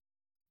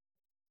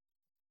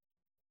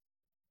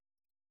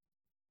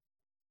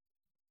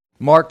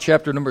Mark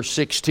chapter number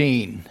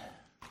 16.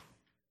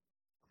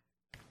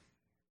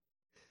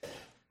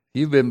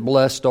 You've been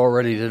blessed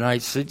already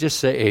tonight, so just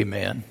say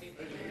amen.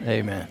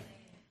 Amen.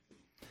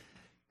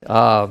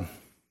 Do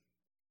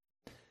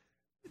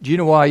you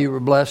know why you were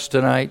blessed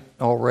tonight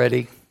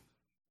already?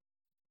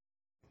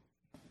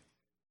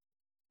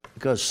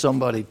 Because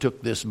somebody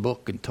took this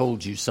book and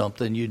told you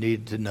something you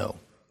needed to know.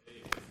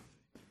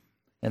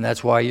 And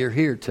that's why you're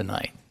here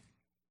tonight,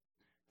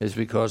 is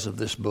because of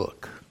this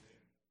book.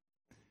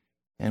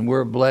 And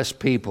we're a blessed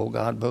people.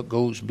 God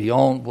goes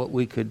beyond what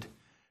we could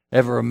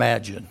ever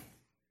imagine.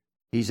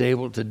 He's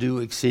able to do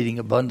exceeding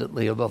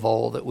abundantly above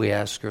all that we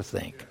ask or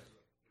think.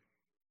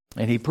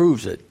 And He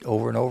proves it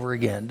over and over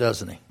again,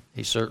 doesn't He?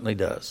 He certainly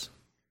does.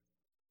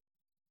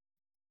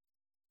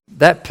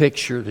 That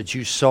picture that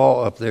you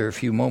saw up there a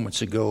few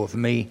moments ago of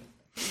me,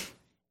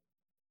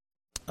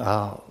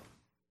 I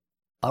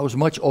was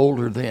much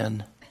older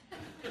then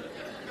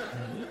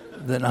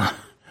than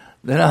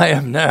I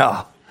am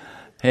now.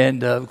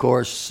 And, of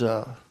course,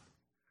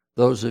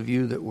 those of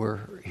you that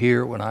were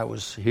here when I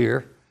was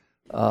here,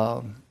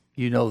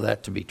 you know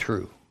that to be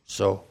true.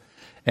 So,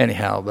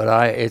 anyhow,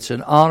 but it's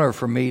an honor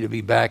for me to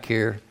be back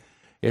here.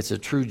 It's a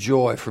true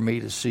joy for me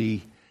to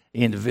see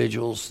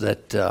individuals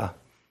that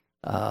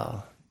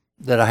I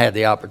had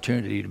the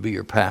opportunity to be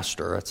your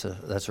pastor.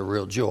 That's a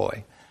real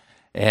joy.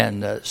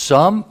 And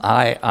some,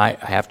 I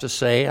have to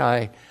say,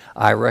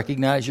 I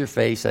recognize your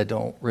face. I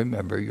don't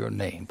remember your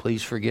name.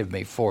 Please forgive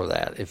me for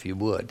that, if you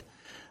would.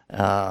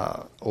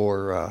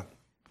 Or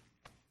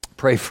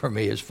pray for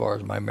me as far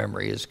as my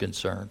memory is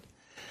concerned.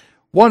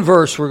 One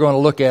verse we're going to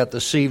look at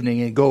this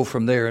evening and go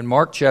from there. In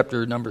Mark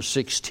chapter number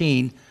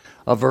 16,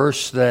 a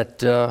verse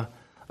that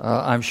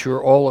I'm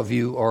sure all of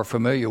you are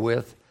familiar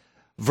with.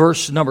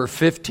 Verse number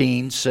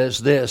 15 says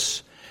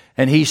this,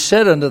 "And He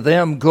said unto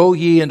them, Go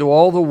ye into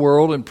all the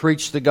world and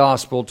preach the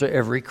gospel to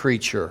every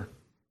creature."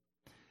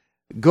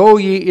 Go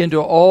ye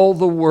into all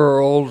the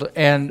world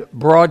and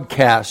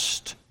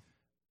broadcast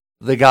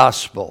the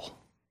gospel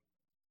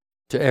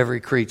to every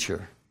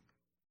creature.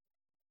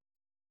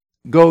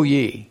 Go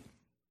ye.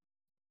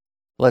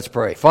 Let's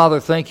pray. Father,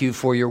 thank you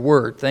for your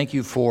word. Thank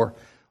you for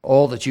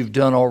all that you've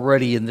done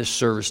already in this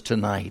service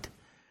tonight.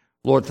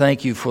 Lord,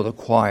 thank you for the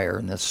choir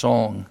and the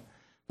song,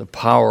 the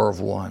power of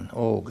one.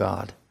 Oh,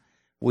 God,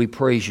 we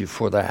praise you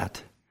for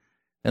that.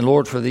 And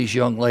Lord, for these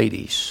young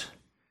ladies,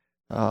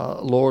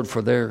 Lord,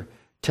 for their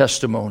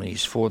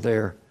testimonies, for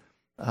their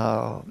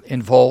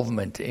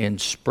involvement in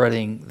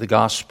spreading the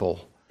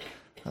gospel.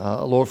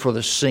 Lord, for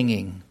the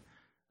singing,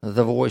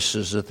 the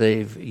voices that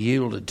they've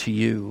yielded to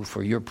you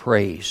for your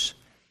praise.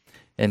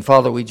 And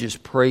Father, we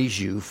just praise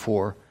you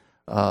for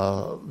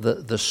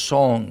the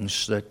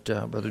songs that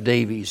Brother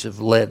Davies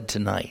have led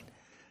tonight.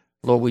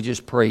 Lord, we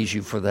just praise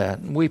you for that.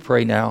 And we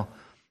pray now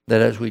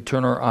that as we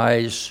turn our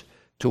eyes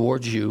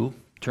towards you,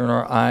 turn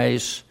our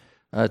eyes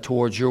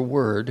towards your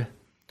word,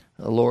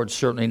 Lord,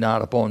 certainly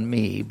not upon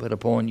me, but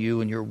upon you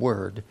and your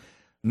word,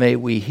 may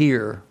we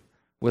hear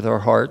with our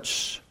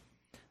hearts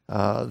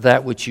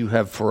that which you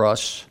have for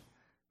us.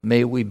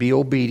 May we be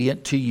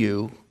obedient to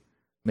you.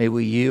 May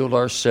we yield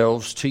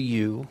ourselves to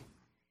you.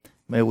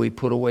 May we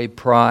put away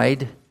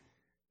pride.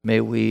 May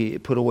we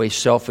put away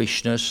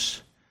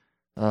selfishness.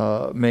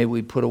 May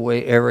we put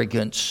away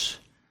arrogance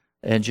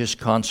and just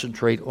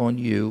concentrate on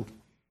you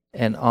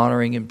and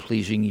honoring and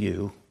pleasing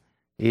you.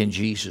 In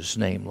Jesus'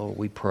 name, Lord,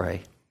 we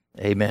pray.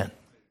 Amen.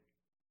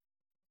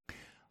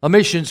 A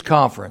missions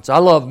conference. I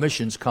love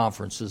missions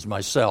conferences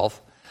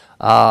myself.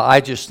 I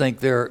just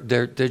think they're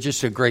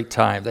just a great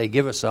time. They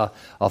give us a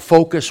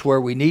focus where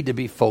we need to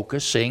be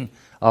focusing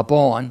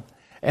upon.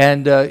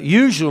 And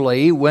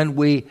usually when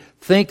we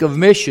think of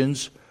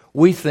missions,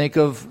 we think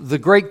of the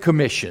Great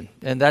Commission.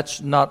 And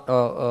that's not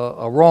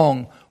a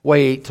wrong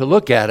way to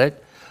look at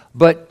it.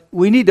 But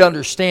we need to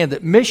understand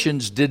that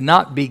missions did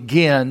not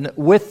begin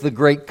with the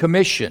Great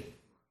Commission.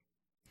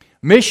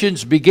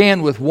 Missions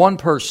began with one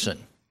person,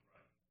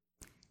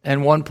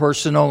 and one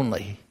person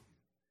only.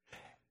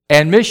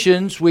 And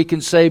missions, we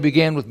can say,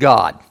 began with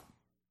God.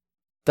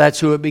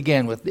 That's who it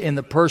began with, in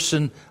the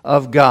person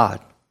of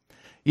God.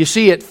 You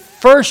see, it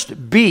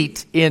first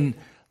beat in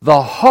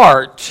the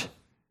heart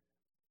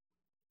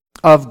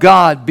of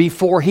God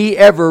before He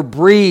ever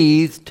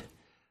breathed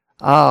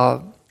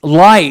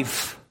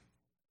life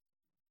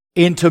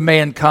into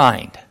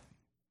mankind.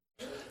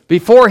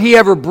 Before He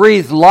ever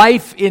breathed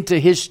life into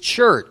His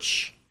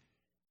church,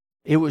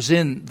 it was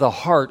in the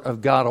heart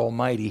of God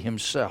Almighty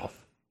Himself.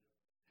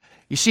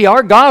 You see,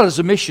 our God is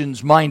a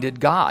missions-minded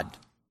God.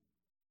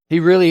 He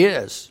really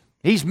is.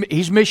 He's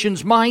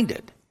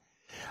missions-minded.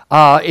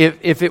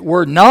 If it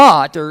were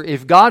not, or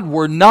if God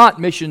were not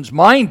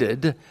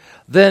missions-minded,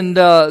 then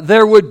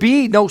there would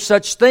be no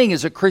such thing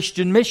as a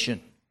Christian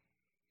mission.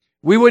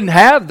 We wouldn't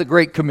have the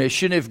Great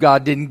Commission if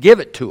God didn't give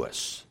it to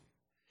us.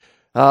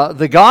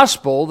 The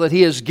gospel that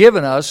He has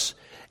given us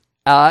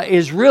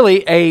is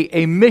really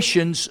a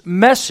missions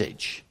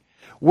message.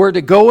 We're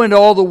to go into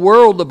all the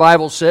world, the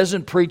Bible says,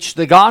 and preach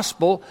the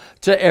gospel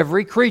to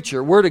every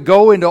creature. We're to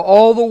go into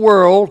all the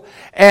world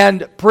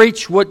and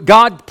preach what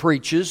God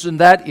preaches, and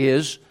that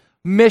is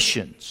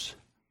missions.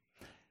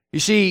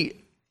 You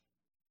see,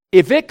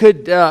 if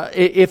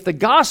the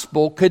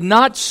gospel could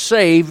not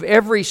save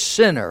every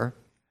sinner,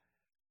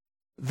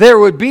 there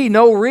would be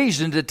no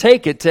reason to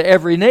take it to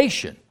every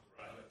nation.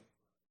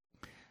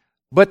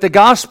 But the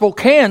gospel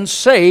can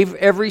save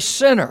every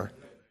sinner.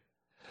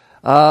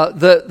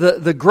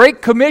 The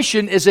Great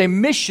Commission is a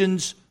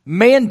missions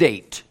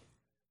mandate.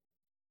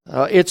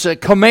 It's a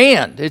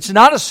command. It's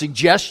not a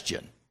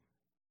suggestion.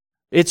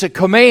 It's a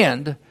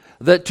command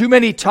that too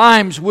many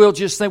times we'll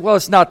just think, well,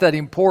 it's not that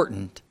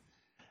important.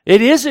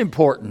 It is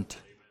important.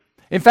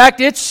 In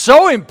fact, it's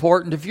so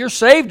important. If you're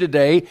saved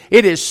today,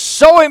 it is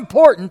so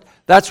important.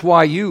 That's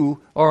why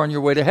you are on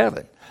your way to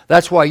heaven.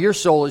 That's why your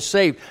soul is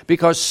saved.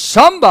 Because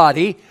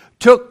somebody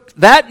took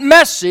that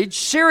message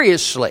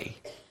seriously.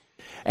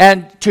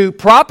 And to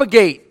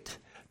propagate,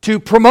 to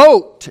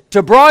promote,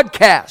 to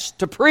broadcast,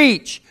 to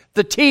preach,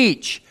 to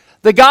teach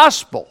the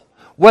gospel.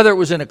 Whether it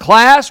was in a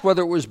class,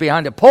 whether it was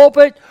behind a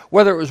pulpit,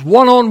 whether it was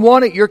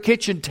one-on-one at your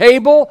kitchen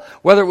table,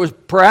 whether it was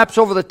perhaps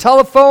over the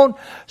telephone,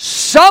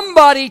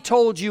 somebody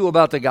told you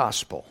about the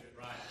gospel.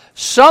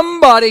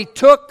 Somebody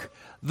took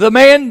the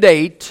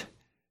mandate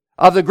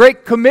of the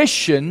Great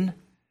Commission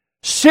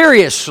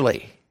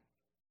seriously.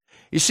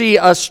 You see,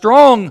 a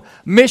strong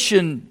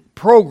mission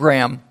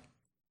program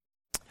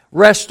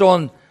rests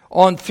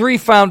on three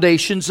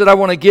foundations that I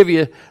want to give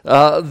you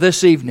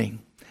this evening.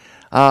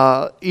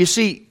 You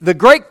see, the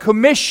Great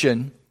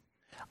Commission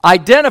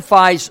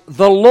identifies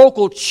the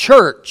local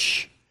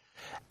church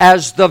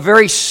as the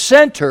very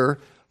center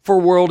for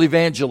world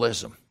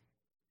evangelism.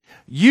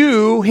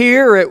 You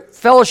here at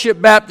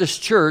Fellowship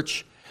Baptist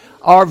Church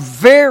are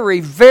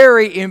very,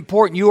 very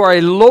important. You are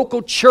a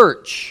local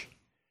church,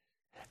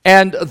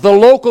 and the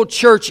local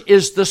church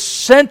is the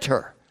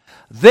center.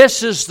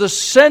 This is the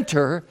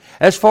center,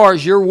 as far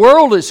as your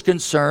world is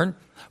concerned,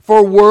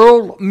 for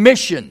world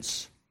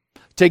missions.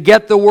 To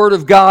get the Word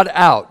of God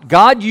out.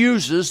 God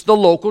uses the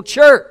local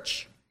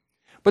church.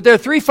 But there are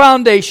three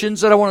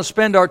foundations that I want to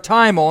spend our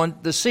time on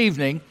this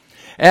evening.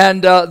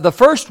 And the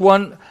first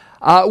one,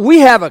 we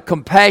have a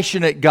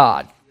compassionate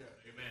God.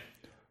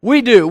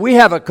 We do. We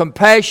have a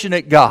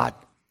compassionate God.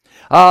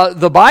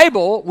 The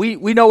Bible,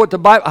 we know what the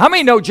Bible... How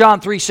many know John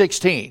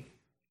 3:16?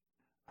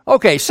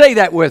 Okay, say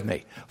that with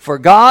me. For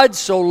God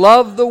so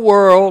loved the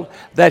world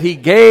that He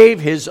gave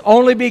His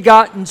only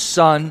begotten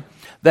Son,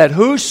 that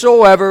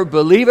whosoever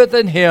believeth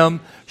in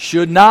Him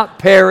should not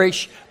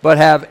perish, but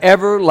have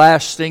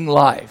everlasting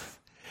life.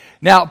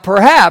 Now,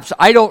 perhaps,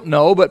 I don't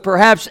know, but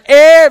perhaps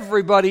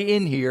everybody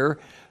in here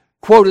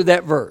quoted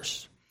that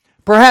verse.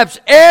 Perhaps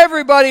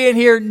everybody in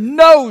here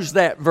knows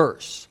that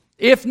verse.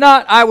 If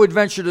not, I would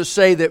venture to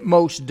say that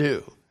most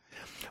do.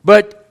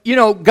 But, you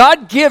know,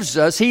 God gives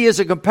us, He is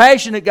a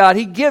compassionate God,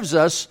 He gives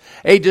us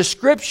a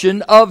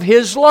description of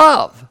His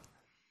love.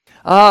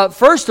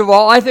 First of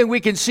all, I think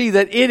we can see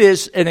that it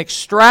is an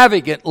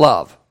extravagant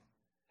love.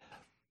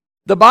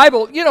 The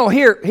Bible, you know,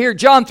 here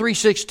John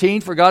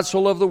 3:16, for God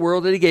so loved the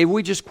world that He gave.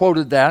 We just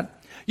quoted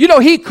that. You know,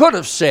 He could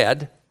have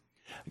said,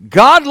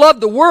 God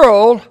loved the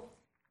world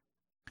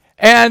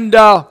and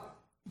the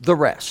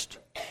rest.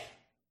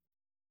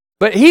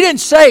 But He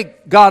didn't say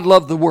God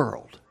loved the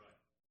world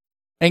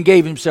and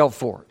gave Himself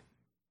for it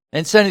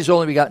and sent His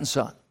only begotten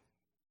Son.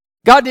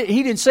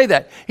 He didn't say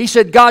that. He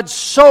said God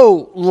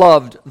so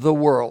loved the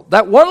world.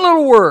 That one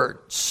little word,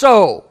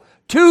 so,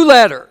 2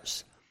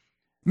 letters,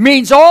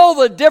 means all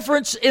the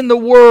difference in the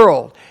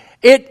world.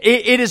 It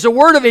is a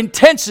word of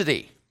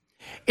intensity.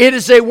 It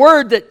is a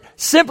word that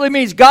simply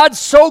means God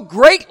so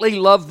greatly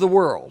loved the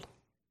world.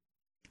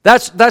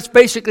 That's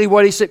basically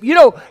what He said. You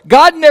know,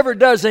 God never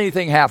does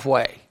anything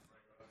halfway.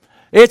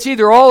 It's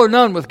either all or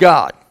none with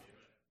God.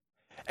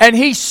 And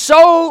He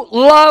so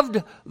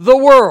loved the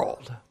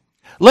world.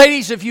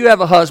 Ladies, if you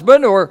have a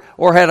husband or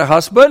had a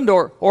husband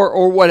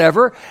or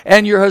whatever,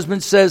 and your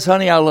husband says,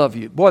 honey, I love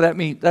you. Boy,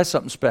 that's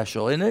something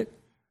special, isn't it?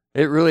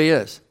 It really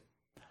is.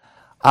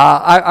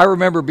 I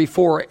remember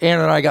before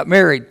Ann and I got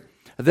married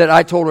that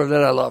I told her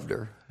that I loved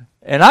her.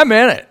 And I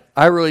meant it.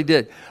 I really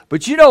did.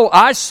 But you know,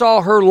 I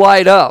saw her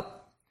light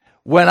up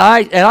when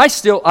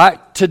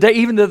today,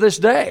 even to this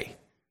day,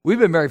 we've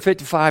been married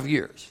 55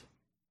 years.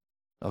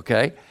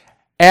 Okay?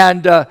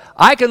 And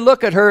I can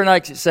look at her and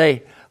I can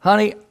say,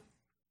 honey,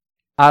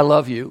 I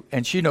love you,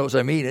 and she knows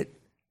I mean it.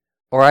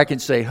 Or I can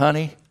say,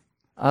 honey,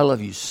 I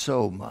love you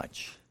so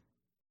much.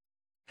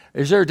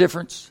 Is there a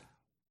difference?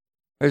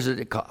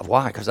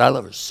 Why? Because I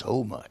love her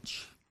so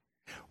much.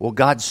 Well,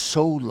 God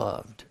so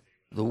loved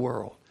the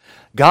world.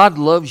 God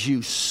loves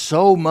you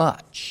so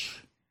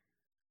much.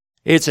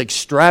 It's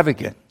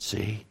extravagant,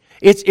 see?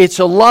 It's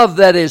a love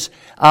that is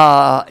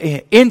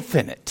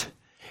infinite.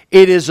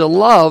 It is a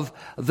love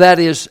that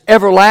is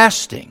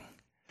everlasting.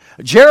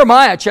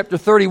 Jeremiah chapter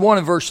 31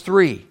 and verse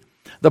 3.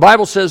 The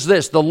Bible says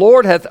this, the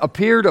Lord hath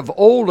appeared of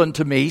old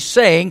unto me,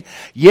 saying,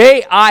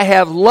 Yea, I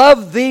have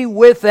loved thee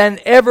with an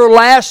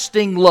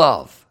everlasting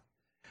love.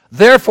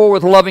 Therefore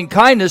with loving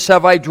kindness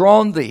have I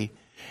drawn thee.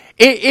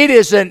 It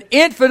is an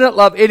infinite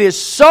love. It is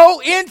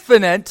so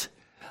infinite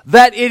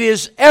that it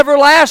is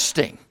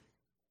everlasting.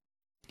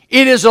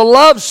 It is a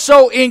love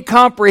so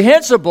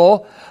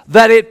incomprehensible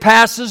that it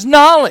passes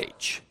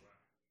knowledge.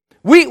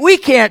 We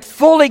can't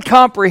fully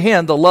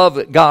comprehend the love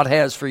that God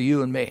has for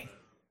you and me.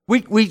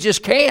 We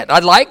just can't.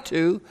 I'd like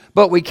to,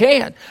 but we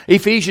can't.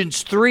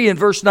 Ephesians 3 and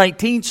verse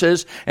 19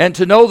 says, And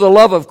to know the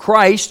love of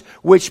Christ,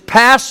 which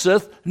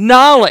passeth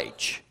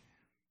knowledge.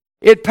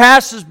 It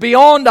passes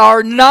beyond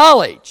our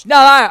knowledge. Now,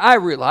 I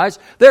realize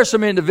there's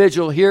some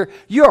individual here,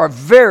 you are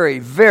very,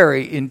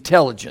 very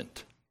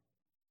intelligent.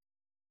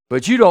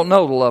 But you don't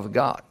know the love of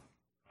God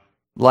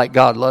like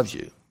God loves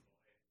you.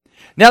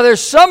 Now,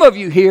 there's some of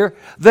you here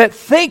that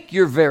think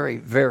you're very,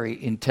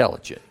 very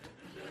intelligent.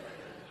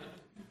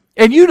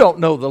 And you don't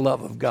know the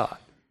love of God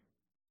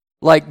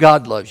like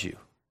God loves you,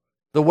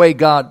 the way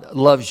God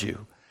loves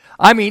you.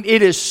 I mean,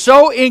 it is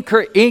so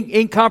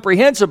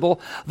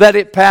incomprehensible that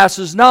it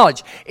passes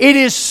knowledge. It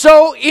is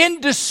so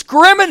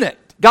indiscriminate.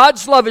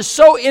 God's love is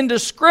so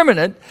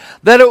indiscriminate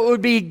that it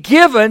would be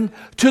given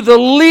to the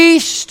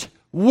least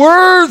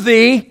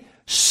worthy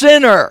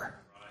sinner.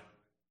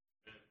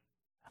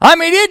 I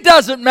mean, it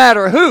doesn't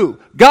matter who.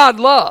 God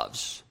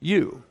loves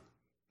you.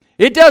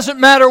 It doesn't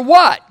matter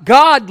what.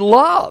 God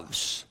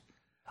loves.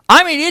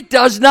 I mean, it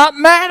does not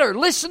matter.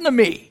 Listen to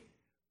me.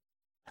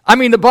 I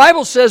mean, the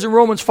Bible says in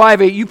Romans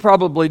 5:8, you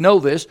probably know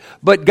this,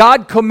 but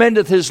God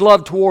commendeth His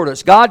love toward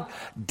us. God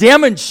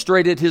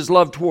demonstrated His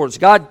love toward us.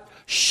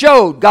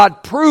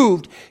 God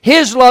proved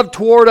His love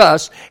toward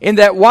us in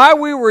that while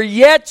we were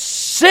yet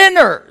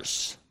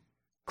sinners,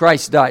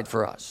 Christ died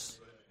for us.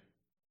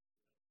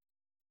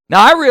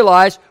 Now, I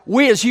realize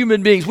we as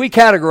human beings, we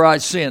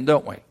categorize sin,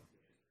 don't we?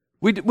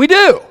 We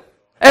do.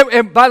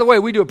 And by the way,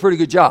 we do a pretty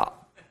good job.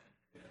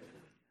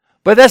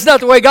 But that's not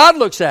the way God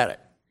looks at it.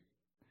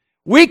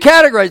 We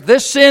categorize,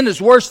 this sin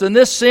is worse than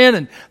this sin,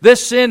 and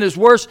this sin is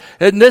worse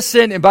than this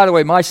sin. And by the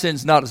way, my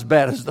sin's not as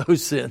bad as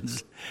those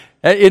sins.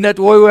 Isn't that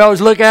the way we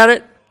always look at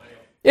it?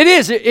 It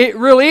is. It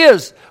really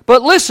is.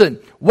 But listen,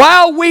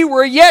 while we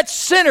were yet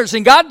sinners,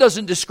 and God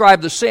doesn't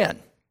describe the sin.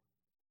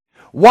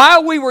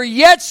 While we were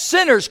yet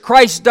sinners,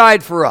 Christ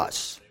died for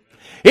us.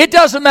 It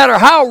doesn't matter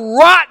how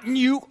rotten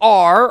you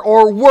are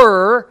or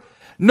were,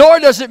 nor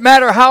does it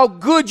matter how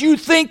good you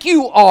think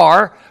you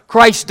are,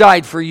 Christ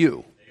died for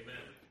you. Amen.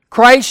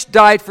 Christ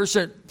died for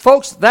sin.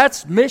 Folks,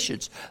 that's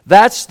missions.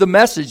 That's the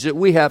message that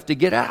we have to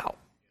get out.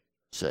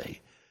 See,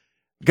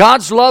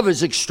 God's love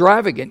is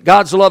extravagant.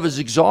 God's love is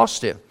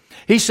exhaustive.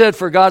 He said,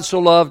 for God so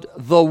loved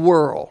the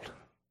world.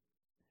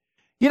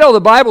 You know, the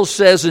Bible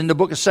says in the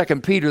book of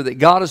 2 Peter that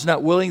God is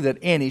not willing that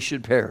any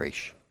should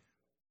perish.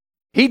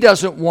 He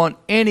doesn't want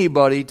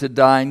anybody to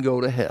die and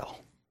go to hell.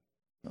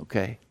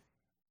 Okay?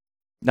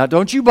 Now,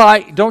 don't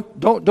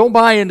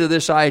buy into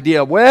this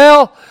idea.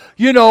 Well,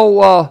 you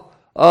know,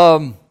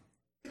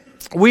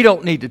 we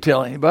don't need to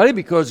tell anybody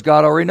because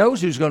God already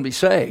knows who's going to be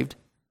saved.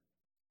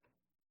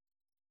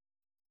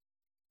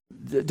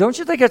 Don't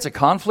you think that's a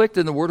conflict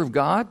in the Word of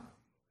God?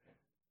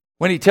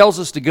 When He tells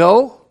us to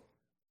go,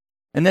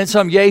 and then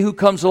some yahoo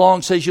comes along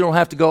and says you don't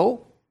have to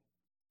go.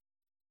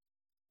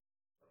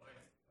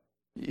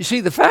 You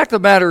see, the fact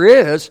of the matter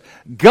is,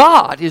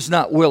 God is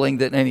not willing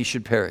that any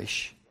should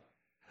perish.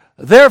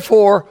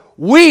 Therefore,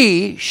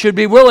 we should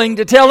be willing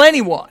to tell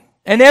anyone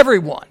and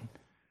everyone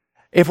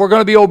if we're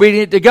going to be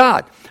obedient to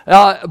God.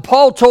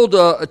 Paul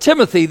told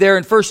Timothy there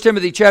in 1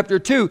 Timothy chapter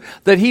 2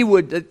 that he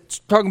would,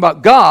 talking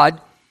about God,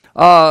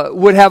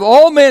 would have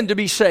all men to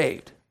be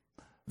saved.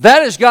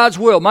 That is God's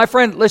will. My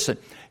friend, listen,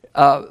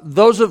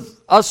 those of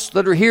us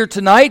that are here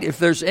tonight, if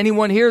there's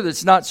anyone here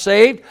that's not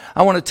saved,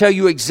 I want to tell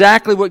you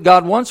exactly what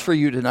God wants for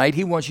you tonight.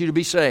 He wants you to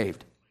be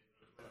saved.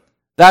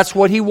 That's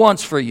what He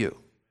wants for you.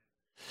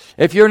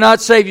 If you're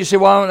not saved, you say,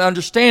 well, I don't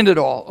understand it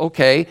all.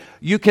 Okay,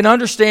 you can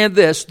understand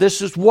this.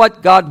 This is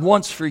what God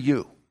wants for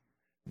you.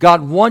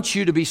 God wants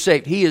you to be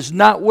saved. He is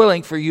not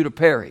willing for you to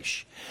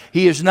perish.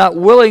 He is not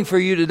willing for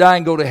you to die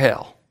and go to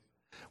hell.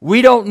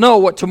 We don't know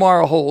what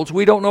tomorrow holds.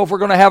 We don't know if we're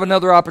going to have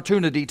another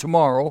opportunity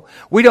tomorrow.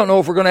 We don't know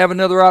if we're going to have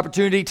another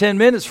opportunity 10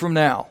 minutes from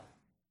now.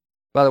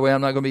 By the way,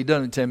 I'm not going to be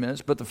done in 10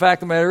 minutes, but the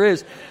fact of the matter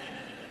is,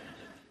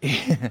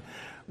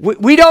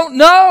 we don't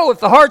know if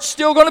the heart's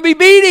still going to be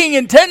beating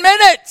in 10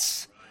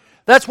 minutes.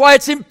 That's why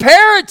it's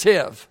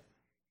imperative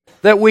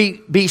that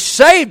we be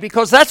saved,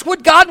 because that's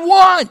what God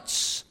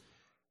wants.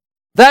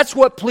 That's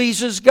what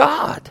pleases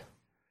God.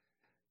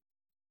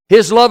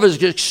 His love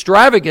is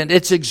extravagant.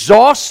 It's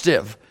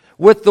exhaustive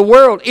with the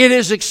world. It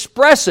is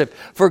expressive.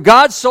 For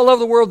God so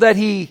loved the world that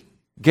He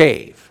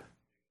gave.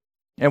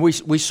 And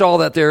we saw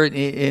that there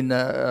in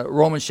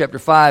Romans chapter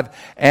 5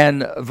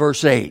 and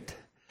verse 8.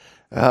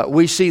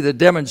 We see the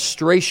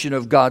demonstration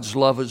of God's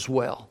love as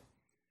well.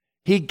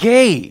 He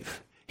gave.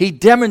 He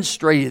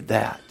demonstrated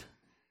that.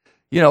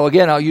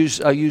 Again, I'll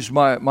use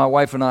my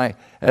wife and I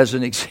as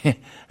an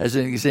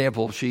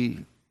example.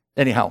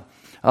 Before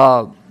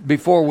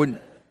we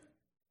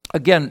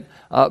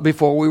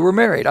were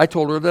married, I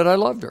told her that I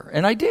loved her,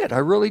 and I did. I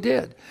really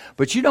did.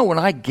 But when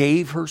I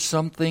gave her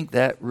something,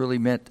 that really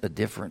meant a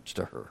difference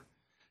to her.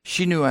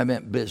 She knew I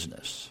meant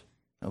business.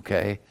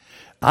 Okay,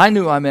 I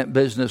knew I meant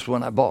business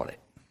when I bought it,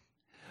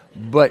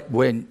 but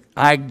when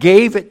I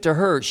gave it to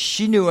her,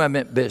 she knew I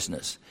meant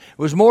business. It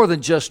was more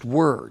than just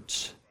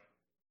words.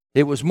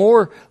 It was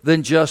more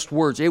than just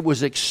words. It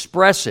was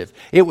expressive.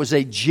 It was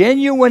a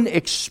genuine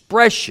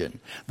expression,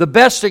 the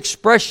best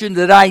expression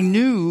that I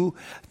knew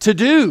to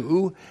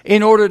do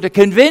in order to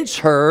convince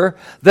her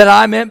that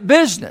I meant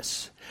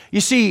business.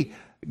 You see,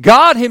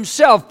 God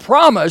Himself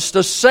promised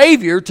a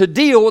Savior to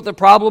deal with the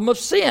problem of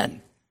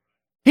sin.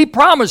 He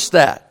promised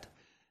that.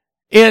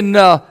 In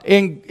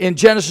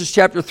Genesis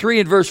chapter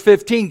 3 and verse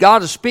 15,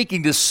 God is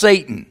speaking to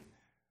Satan.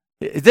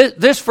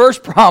 This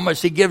first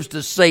promise He gives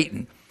to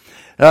Satan.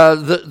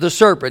 The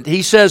serpent.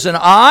 He says, "And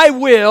I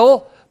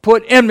will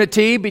put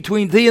enmity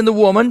between thee and the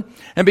woman,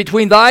 and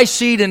between thy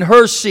seed and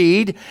her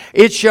seed.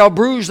 It shall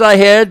bruise thy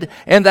head,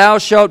 and thou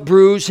shalt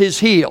bruise his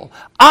heel."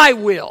 I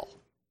will.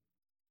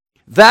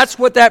 That's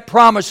what that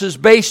promise is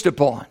based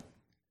upon.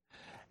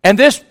 And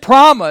this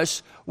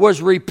promise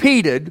was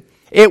repeated.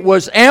 It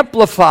was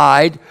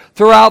amplified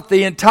throughout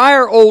the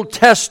entire Old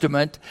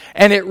Testament,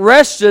 and it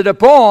rested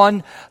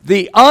upon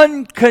the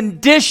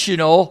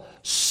unconditional,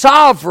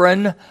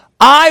 sovereign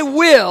I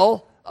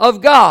will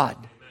of God.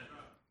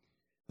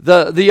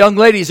 The young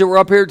ladies that were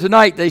up here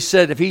tonight, they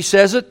said, if He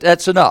says it,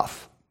 that's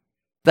enough.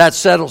 That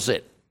settles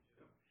it.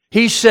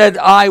 He said,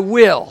 I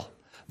will.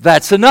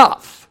 That's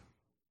enough.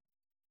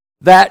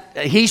 That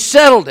He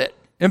settled it.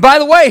 And by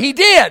the way, He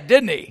did,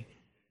 didn't He?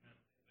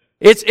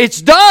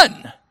 It's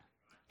done.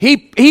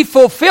 He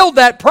fulfilled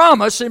that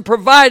promise in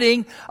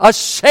providing a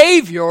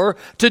Savior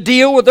to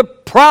deal with the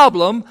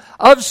problem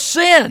of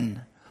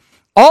sin.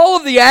 All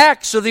of the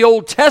acts of the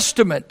Old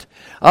Testament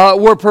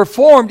were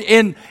performed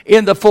in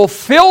the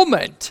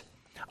fulfillment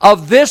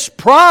of this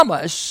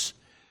promise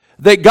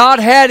that God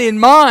had in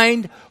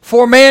mind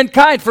for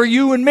mankind, for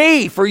you and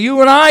me, for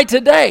you and I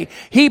today.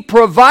 He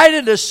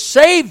provided a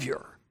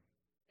Savior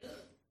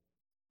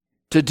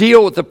to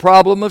deal with the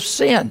problem of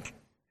sin.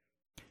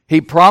 He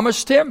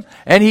promised Him,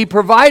 and He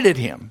provided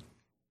Him.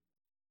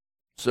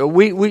 So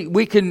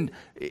we can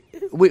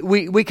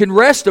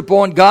rest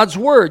upon God's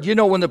Word.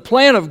 When the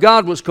plan of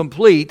God was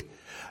complete,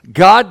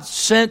 God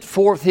sent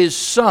forth His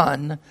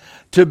Son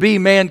to be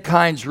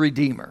mankind's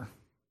Redeemer.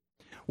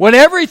 When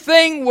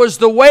everything was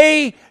the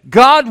way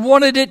God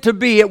wanted it to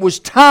be, it was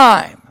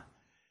time.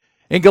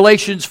 In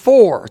Galatians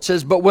 4, it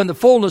says, "But when the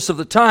fullness of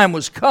the time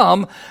was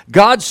come,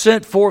 God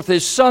sent forth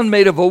His Son,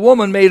 made of a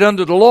woman made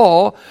under the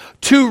law,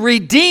 to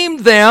redeem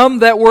them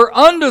that were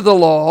under the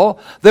law,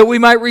 that we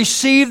might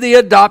receive the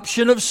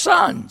adoption of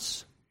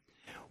sons."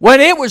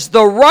 When it was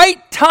the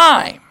right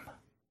time,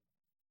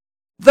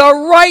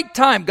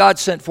 God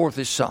sent forth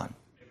His Son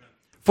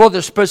for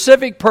the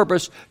specific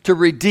purpose to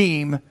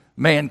redeem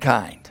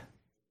mankind.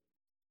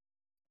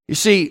 You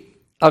see,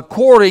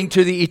 according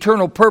to the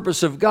eternal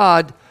purpose of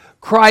God,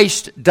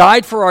 Christ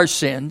died for our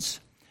sins,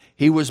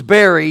 He was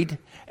buried,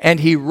 and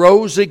He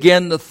rose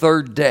again the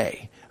third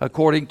day,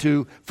 according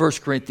to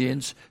 1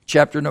 Corinthians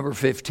chapter number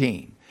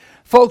 15.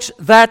 Folks,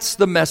 that's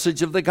the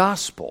message of the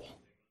gospel.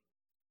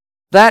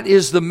 That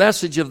is the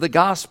message of the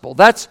gospel.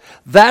 That's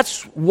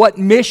what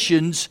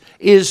missions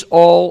is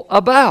all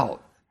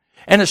about.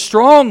 And a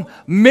strong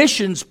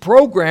missions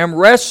program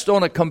rests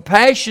on a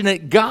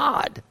compassionate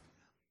God.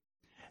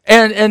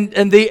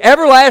 And the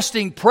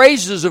everlasting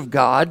praises of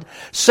God,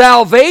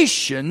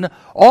 salvation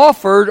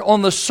offered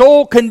on the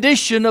sole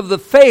condition of the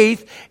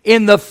faith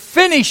in the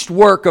finished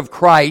work of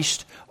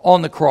Christ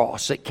on the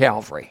cross at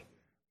Calvary.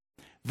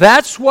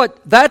 That's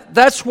what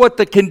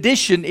the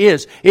condition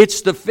is.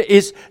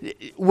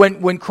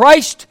 When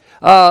Christ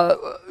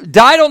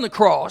died on the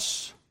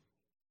cross,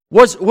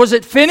 was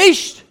it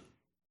finished?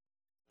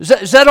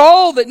 Is that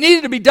all that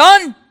needed to be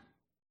done?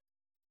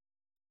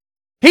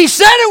 He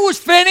said it was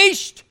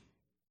finished.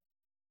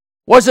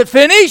 Was it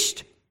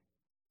finished?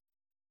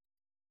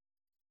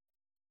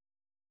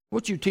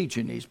 What you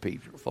teaching these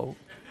people, folks?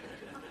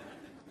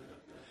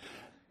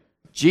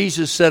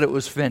 Jesus said it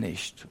was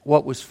finished.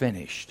 What was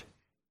finished?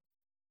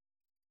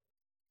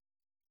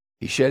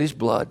 He shed His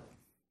blood.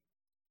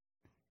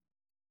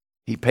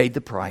 He paid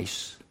the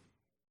price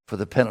for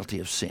the penalty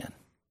of sin.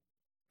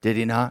 Did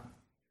He not?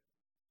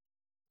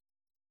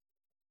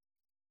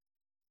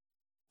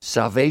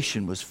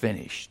 Salvation was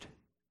finished.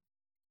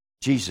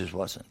 Jesus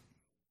wasn't.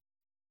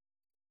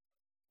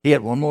 He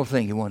had one more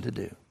thing He wanted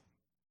to do.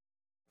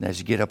 And that's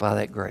to get up out of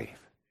that grave.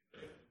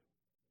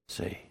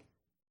 See?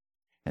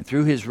 And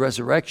through His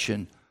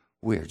resurrection,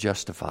 we are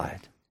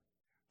justified.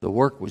 The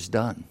work was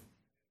done.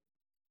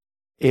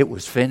 It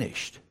was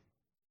finished.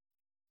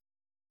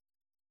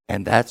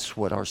 And that's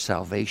what our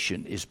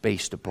salvation is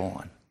based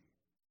upon.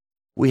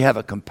 We have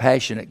a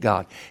compassionate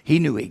God. He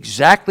knew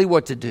exactly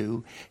what to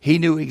do. He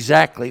knew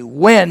exactly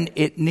when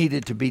it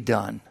needed to be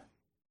done.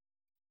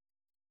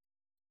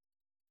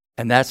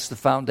 And that's the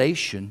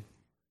foundation,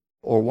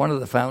 or one of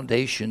the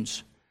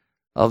foundations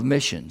of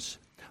missions.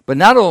 But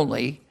not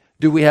only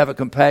do we have a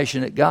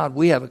compassionate God,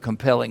 we have a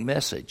compelling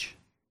message.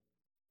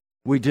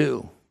 We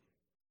do.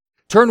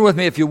 Turn with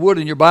me, if you would,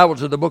 in your Bible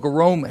to the book of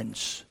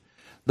Romans.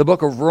 The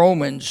book of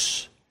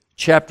Romans,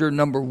 chapter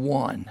number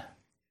 1.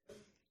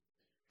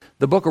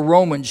 The book of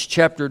Romans,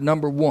 chapter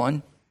number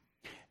 1.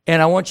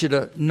 And I want you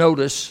to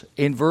notice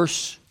in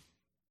verse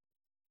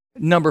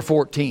number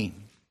 14.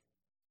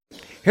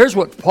 Here's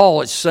what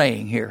Paul is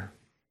saying here.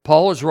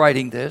 Paul is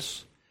writing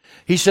this.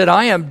 He said,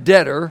 I am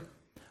debtor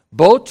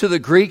both to the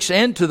Greeks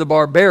and to the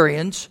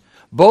barbarians,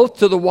 both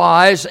to the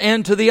wise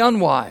and to the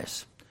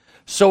unwise.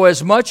 So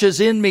as much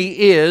as in me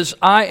is,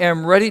 I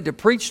am ready to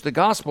preach the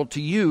gospel to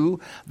you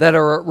that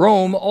are at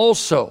Rome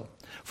also.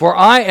 For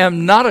I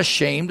am not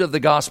ashamed of the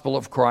gospel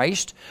of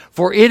Christ,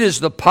 for it is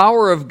the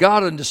power of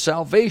God unto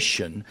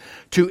salvation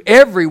to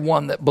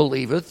everyone that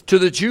believeth, to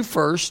the Jew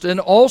first, and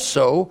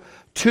also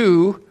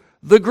to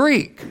the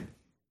Greek.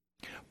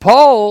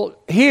 Paul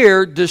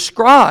here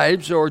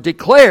describes or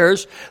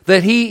declares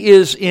that he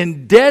is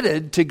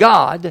indebted to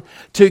God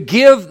to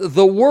give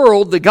the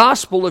world the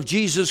gospel of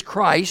Jesus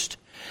Christ.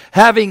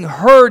 Having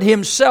heard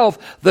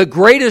himself the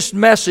greatest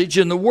message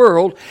in the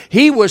world,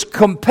 he was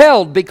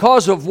compelled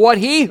because of what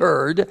he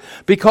heard,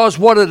 because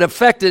what had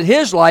affected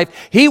his life,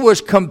 he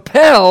was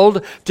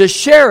compelled to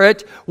share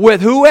it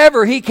with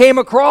whoever he came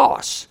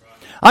across.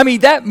 I mean,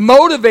 that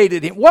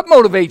motivated him. What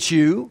motivates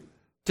you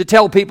to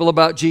tell people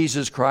about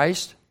Jesus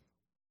Christ?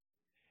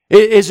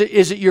 Is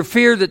it your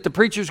fear that the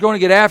preacher's going to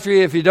get after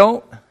you if you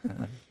don't?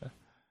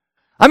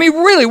 I mean,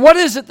 really, what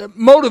is it that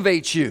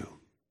motivates you?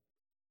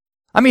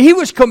 I mean, he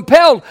was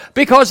compelled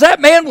because that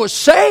man was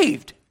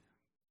saved.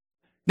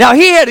 Now,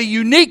 he had a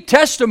unique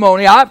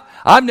testimony. I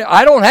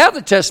don't have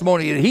the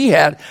testimony that he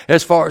had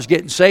as far as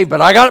getting saved, but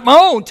I got my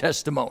own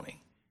testimony.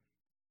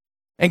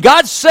 And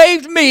God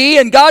saved me,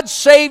 and God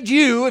saved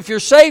you, if you're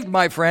saved,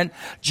 my friend,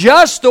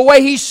 just the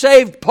way he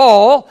saved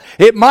Paul.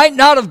 It might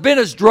not have been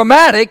as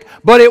dramatic,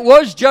 but it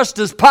was just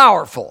as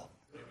powerful.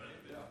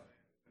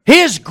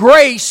 His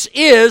grace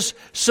is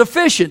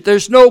sufficient.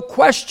 There's no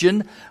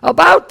question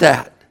about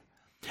that.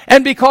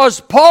 And because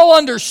Paul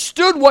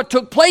understood what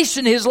took place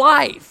in his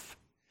life,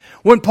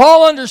 when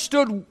Paul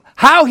understood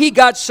how he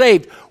got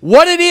saved,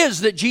 what it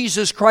is that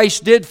Jesus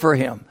Christ did for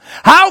him,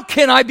 how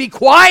can I be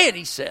quiet,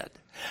 he said.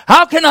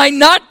 How can I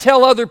not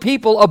tell other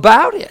people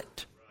about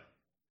it?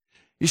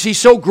 You see,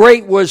 so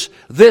great was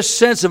this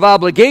sense of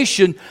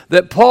obligation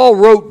that Paul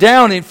wrote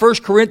down in 1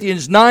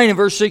 Corinthians 9 and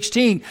verse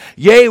 16,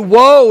 Yea,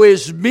 woe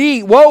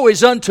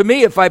is unto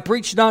me if I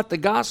preach not the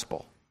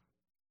gospel.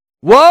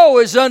 Woe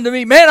is unto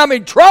me. Man, I'm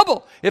in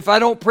trouble if I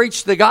don't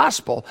preach the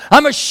gospel.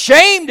 I'm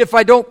ashamed if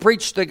I don't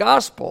preach the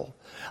gospel.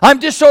 I'm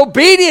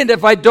disobedient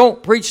if I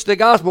don't preach the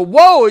gospel.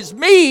 Woe is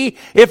me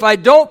if I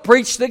don't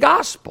preach the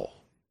gospel.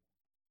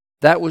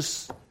 That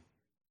was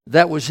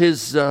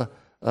his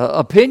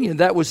opinion.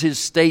 That was his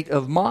state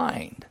of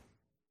mind.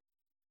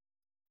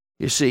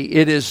 You see,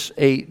 it is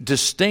a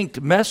distinct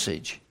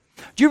message.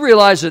 Do you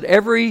realize that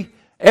every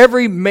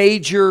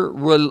major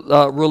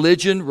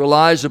religion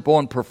relies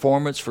upon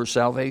performance for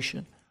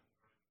salvation?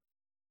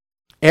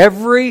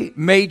 Every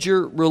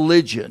major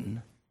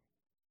religion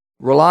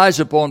relies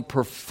upon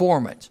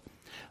performance.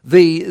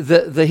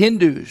 The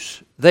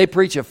Hindus, they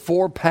preach a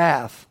four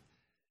paths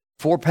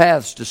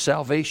to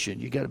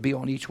salvation. You got to be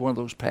on each one of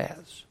those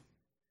paths.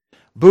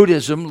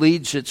 Buddhism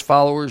leads its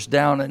followers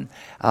down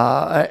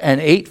an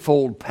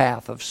eightfold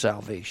path of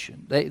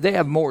salvation. They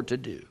have more to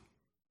do.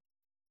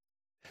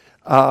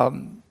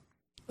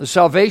 The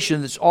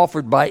salvation that's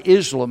offered by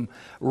Islam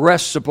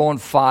rests upon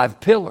 5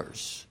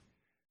 pillars.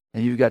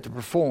 And you've got to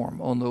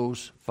perform on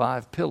those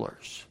 5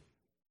 pillars.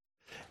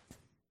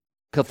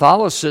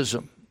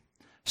 Catholicism,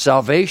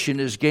 salvation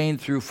is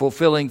gained through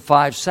fulfilling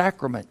 5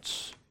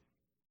 sacraments.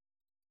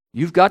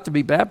 You've got to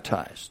be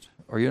baptized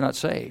or you're not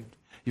saved.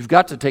 You've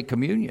got to take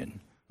communion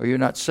or you're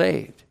not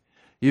saved.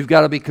 You've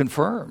got to be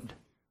confirmed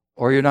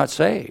or you're not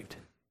saved.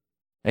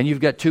 And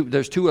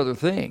there's 2 other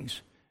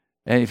things.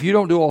 And if you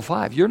don't do all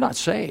 5, you're not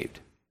saved.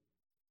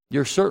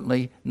 You're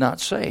certainly not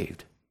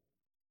saved.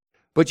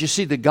 But you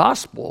see, the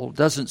gospel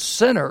doesn't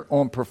center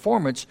on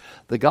performance.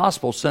 The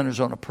gospel centers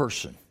on a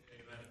person.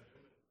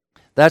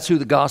 That's who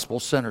the gospel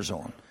centers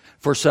on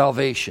for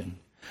salvation.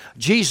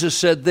 Jesus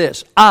said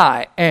this,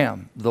 I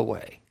am the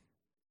way.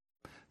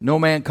 No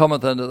man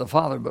cometh unto the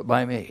Father but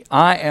by me.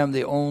 I am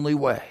the only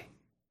way.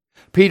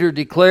 Peter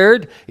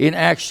declared in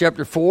Acts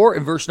chapter 4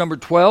 in verse number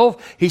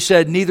 12, he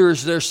said, Neither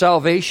is there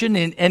salvation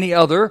in any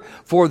other,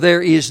 for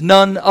there is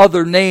none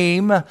other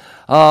name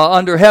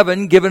under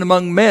heaven given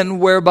among men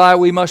whereby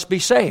we must be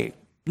saved.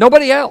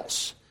 Nobody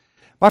else.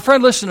 My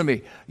friend, listen to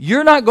me.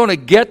 You're not going to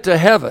get to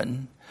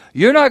heaven.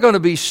 You're not going to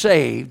be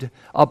saved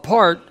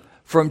apart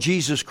from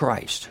Jesus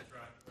Christ.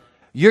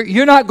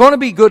 You're not going to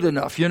be good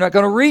enough. You're not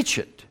going to reach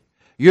it.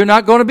 You're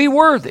not going to be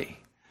worthy.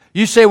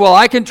 You say, well,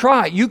 I can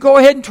try. You go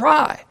ahead and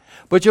try.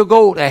 But you'll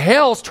go to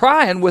hell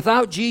trying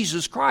without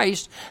Jesus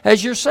Christ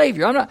as your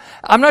Savior.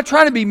 I'm not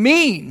trying to be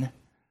mean.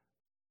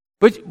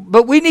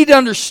 But we need to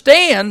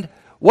understand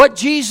what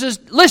Jesus...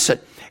 Listen,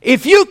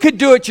 if you could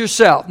do it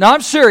yourself... Now,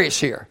 I'm serious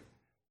here.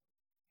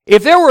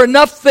 If there were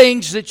enough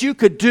things that you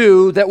could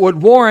do that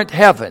would warrant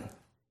heaven,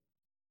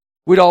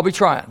 we'd all be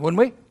trying, wouldn't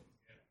we?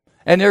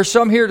 And there's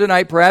some here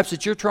tonight, perhaps,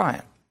 that you're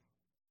trying.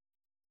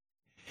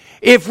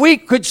 If we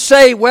could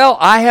say, well,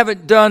 I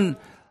haven't done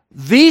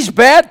these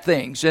bad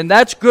things, and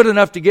that's good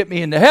enough to get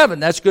me into heaven,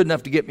 that's good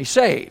enough to get me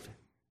saved,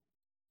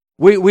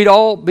 we'd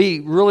all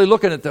be really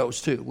looking at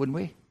those too, wouldn't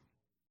we?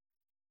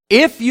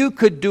 If you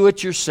could do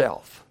it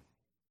yourself,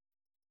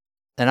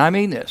 and I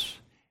mean this,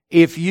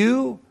 if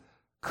you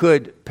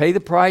could pay the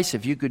price,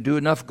 if you could do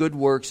enough good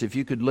works, if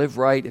you could live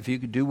right, if you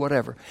could do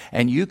whatever,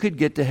 and you could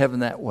get to heaven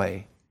that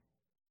way,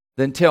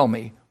 then tell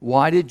me,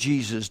 why did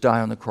Jesus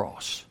die on the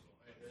cross?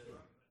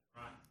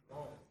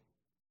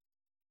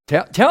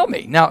 Tell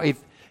me. Now,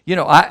 if you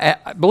know,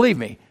 I believe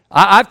me,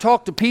 I've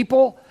talked to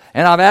people,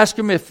 and I've asked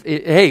them if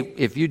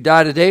you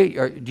die today,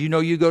 or do you know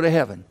you go to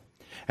heaven?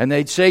 And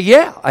they'd say,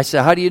 yeah. I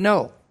said, how do you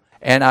know?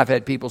 And I've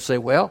had people say,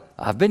 well,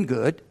 I've been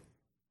good.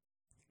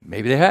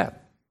 Maybe they have.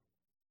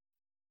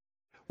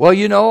 Well,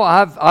 you know,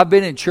 I've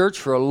been in church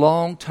for a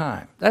long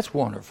time. That's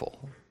wonderful.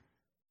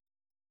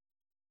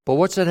 But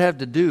what's that have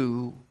to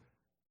do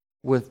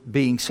with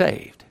being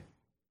saved?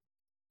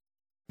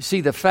 You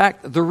see,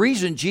 the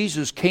reason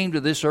Jesus came to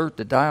this earth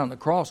to die on the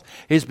cross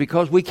is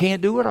because we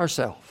can't do it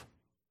ourselves.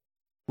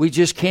 We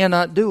just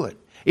cannot do it.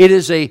 It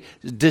is a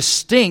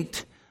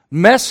distinct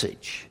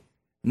message.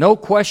 No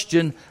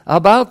question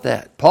about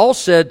that. Paul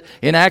said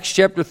in Acts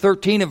chapter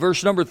 13 and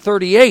verse number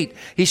 38,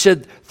 he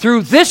said,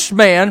 through this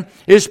man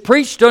is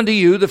preached unto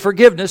you the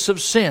forgiveness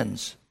of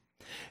sins.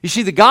 You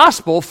see, the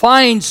gospel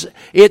finds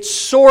its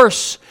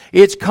source,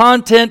 its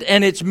content,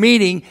 and its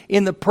meaning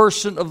in the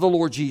person of the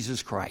Lord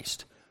Jesus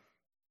Christ.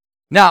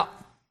 Now,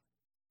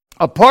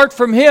 apart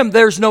from Him,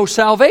 there's no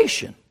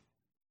salvation.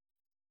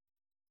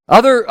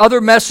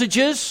 Other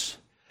messages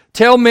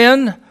tell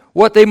men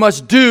what they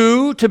must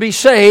do to be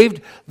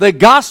saved. The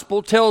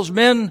gospel tells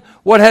men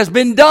what has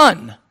been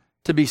done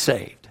to be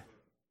saved.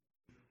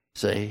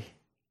 See?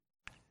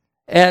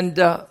 And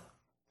by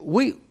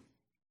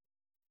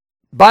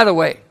the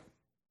way,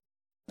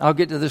 I'll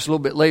get to this a little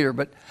bit later,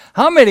 but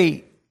how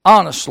many,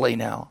 honestly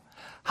now,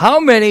 how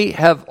many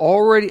have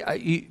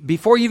already,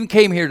 before you even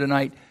came here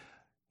tonight,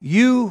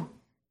 you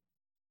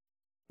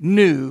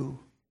knew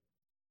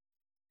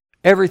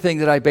everything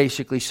that I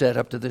basically said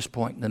up to this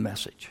point in the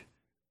message?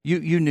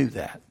 You knew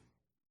that.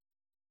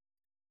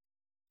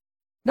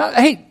 Now,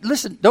 hey,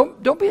 listen,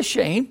 don't be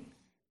ashamed.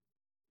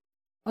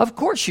 Of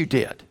course you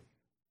did.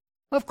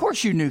 Of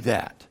course you knew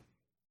that.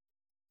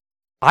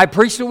 I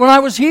preached it when I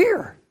was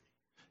here.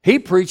 He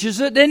preaches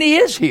it and he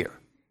is here.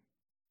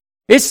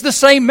 It's the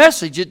same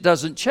message. It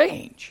doesn't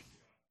change.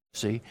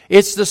 See?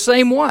 It's the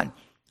same one.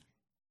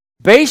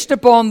 Based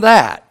upon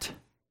that,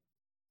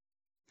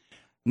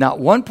 not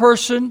one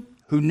person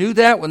who knew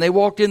that when they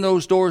walked in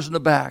those doors in the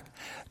back,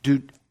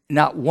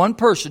 not one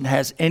person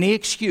has any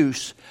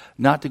excuse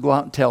not to go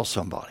out and tell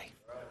somebody.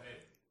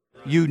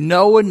 You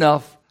know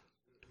enough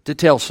to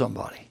tell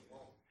somebody.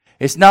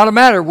 It's not a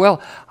matter,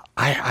 well,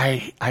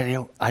 I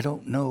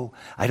don't know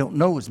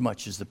as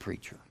much as the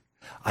preacher.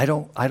 I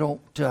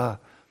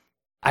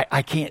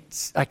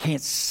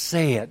can't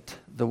say it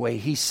the way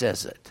he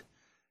says it.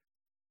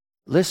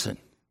 Listen,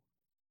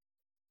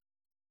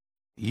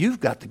 you've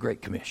got the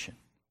Great Commission.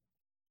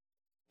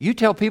 You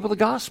tell people the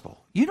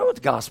gospel. You know what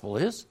the gospel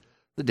is.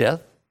 The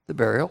death, the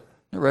burial,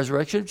 the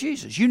resurrection of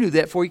Jesus. You knew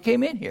that before you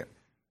came in here.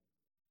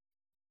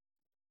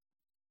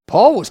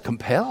 Paul was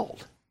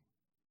compelled.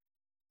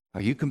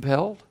 Are you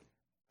compelled?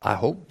 I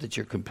hope that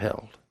you're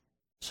compelled.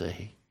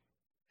 See?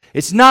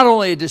 It's not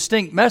only a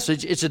distinct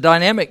message, it's a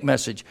dynamic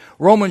message.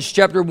 Romans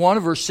chapter 1,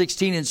 verse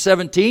 16 and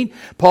 17,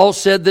 Paul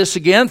said this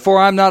again, for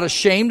I'm not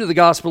ashamed of the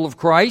gospel of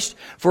Christ,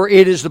 for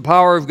it is the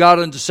power of God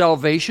unto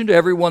salvation to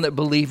everyone that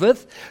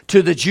believeth,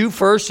 to the Jew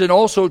first and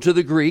also to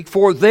the Greek,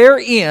 for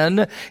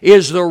therein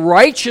is the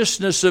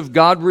righteousness of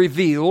God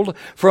revealed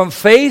from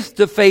faith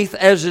to faith,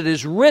 as it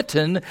is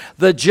written,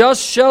 the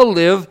just shall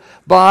live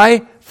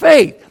by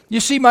faith.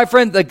 You see, my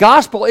friend, the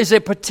gospel is a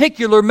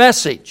particular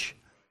message.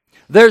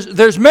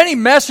 There's many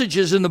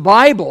messages in the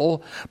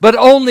Bible, but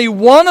only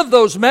one of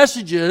those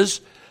messages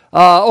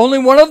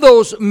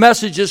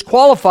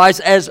qualifies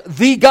as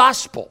the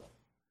gospel.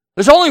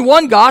 There's only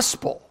one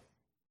gospel.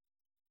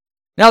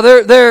 Now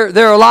there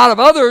are a lot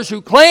of others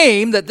who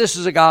claim that this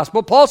is a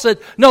gospel. Paul said,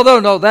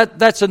 no,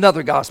 that's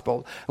another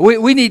gospel.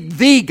 We need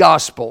the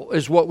gospel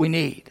is what we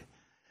need.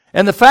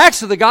 And the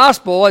facts of the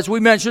gospel, as we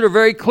mentioned, are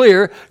very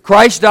clear.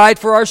 Christ died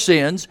for our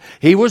sins.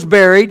 He was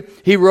buried.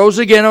 He rose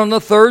again on the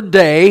third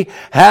day,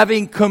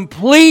 having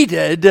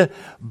completed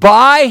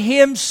by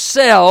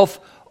Himself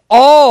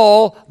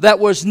all that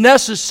was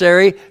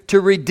necessary to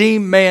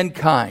redeem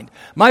mankind.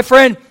 My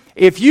friend,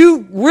 if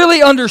you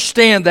really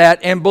understand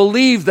that and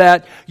believe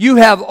that, you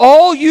have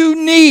all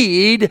you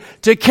need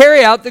to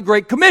carry out the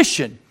Great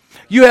Commission.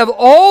 You have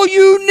all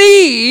you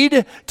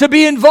need to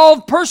be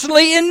involved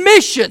personally in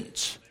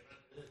missions.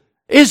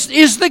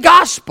 Is the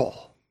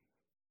gospel.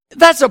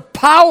 That's a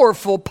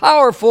powerful,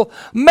 powerful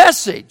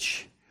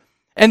message.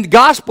 And the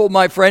gospel,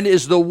 my friend,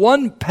 is the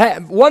one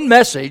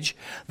message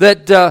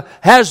that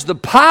has the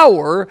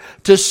power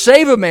to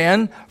save a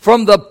man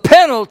from the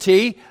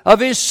penalty of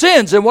his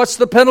sins. And what's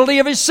the penalty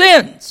of his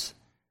sins?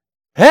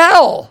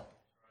 Hell.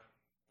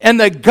 And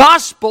the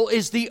gospel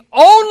is the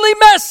only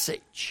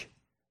message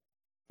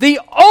that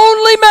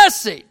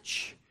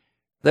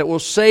will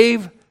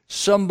save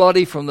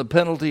somebody from the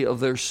penalty of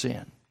their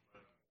sin.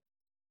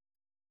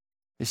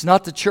 It's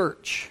not the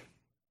church.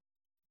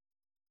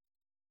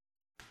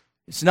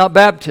 It's not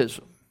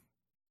baptism.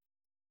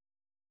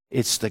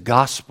 It's the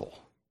gospel.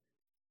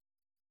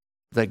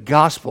 The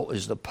gospel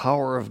is the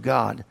power of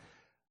God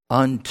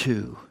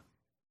unto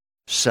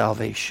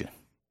salvation.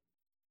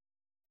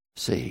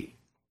 See,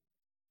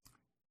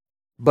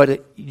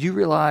 but you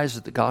realize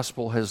that the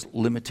gospel has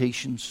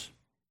limitations?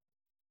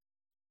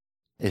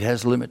 It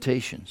has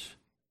limitations.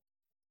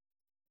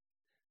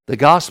 The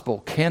gospel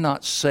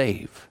cannot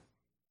save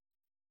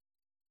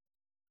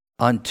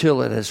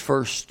until it has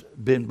first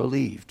been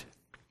believed.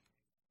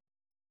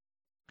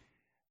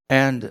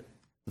 And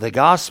the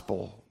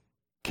gospel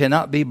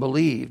cannot be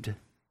believed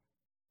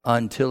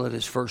until it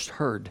is first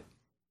heard.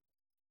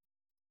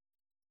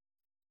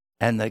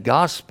 And the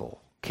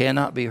gospel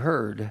cannot be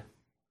heard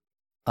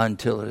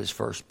until it is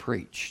first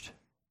preached.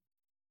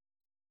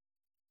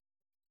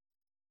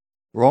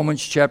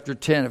 Romans chapter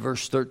 10,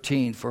 verse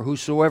 13, for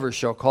whosoever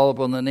shall call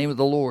upon the name of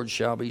the Lord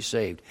shall be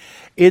saved.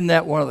 Isn't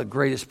that one of the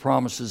greatest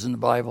promises in the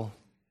Bible?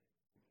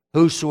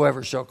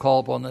 Whosoever shall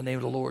call upon the name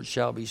of the Lord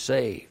shall be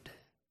saved.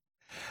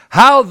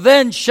 How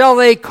then shall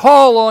they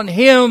call on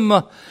him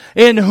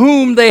in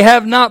whom they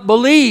have not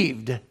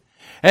believed?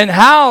 And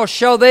how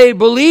shall they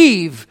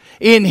believe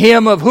in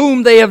him of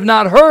whom they have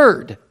not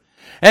heard?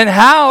 And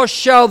how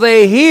shall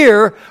they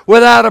hear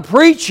without a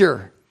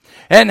preacher?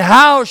 And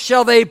how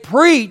shall they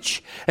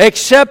preach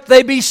except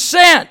they be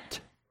sent?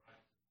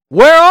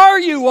 Where are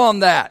you on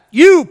that?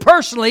 You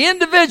personally,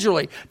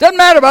 individually. Doesn't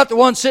matter about the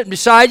one sitting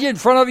beside you, in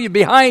front of you,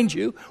 behind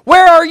you.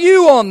 Where are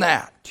you on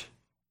that?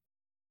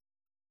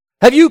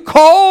 Have you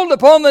called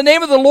upon the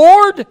name of the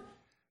Lord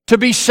to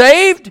be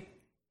saved?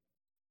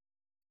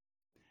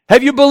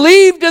 Have you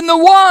believed in the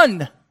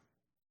one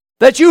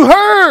that you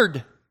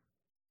heard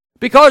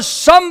because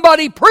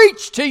somebody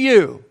preached to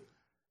you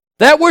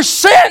that was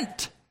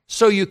sent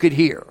so you could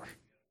hear?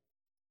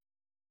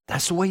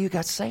 That's the way you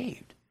got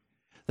saved.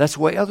 That's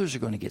the way others are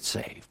going to get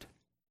saved.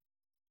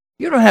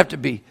 You don't have to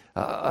be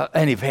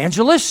an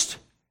evangelist.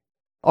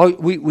 Oh,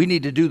 we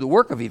need to do the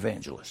work of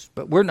evangelists,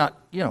 but we're not,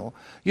 you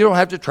don't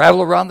have to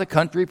travel around the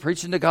country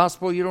preaching the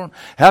gospel. You don't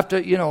have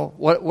to,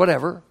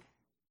 whatever.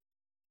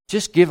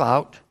 Just give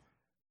out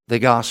the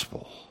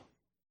gospel.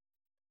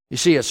 You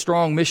see, a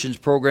strong missions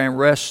program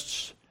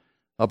rests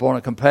upon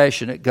a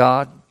compassionate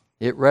God.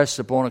 It rests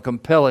upon a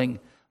compelling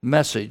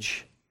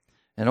message.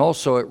 And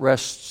also it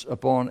rests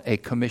upon a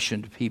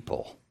commissioned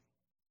people.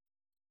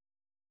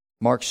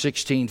 Mark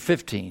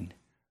 16:15.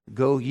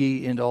 Go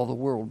ye into all the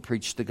world,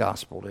 preach the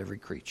gospel to every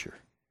creature.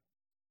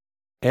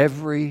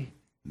 Every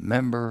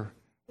member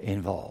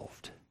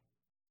involved.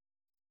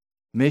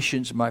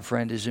 Missions, my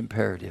friend, is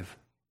imperative.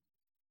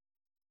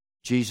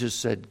 Jesus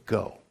said,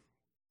 go.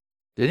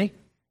 Didn't he?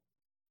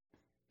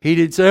 He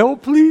didn't say, oh,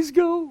 please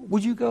go.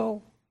 Would you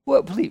go?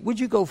 Well, please, would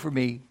you go for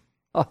me?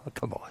 Oh,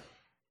 come on.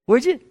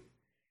 Would you?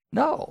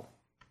 No.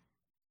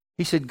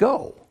 He said,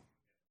 go.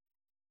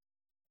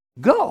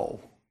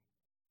 Go.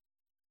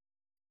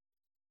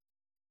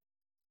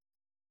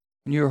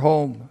 When you're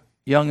home,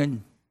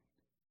 young'un,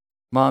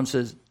 mom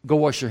says, go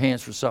wash your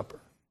hands for supper.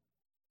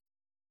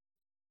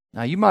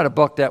 Now, you might have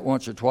bucked that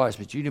once or twice,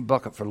 but you didn't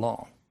buck it for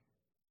long.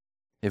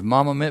 If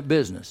mama meant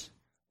business,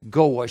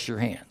 go wash your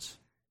hands.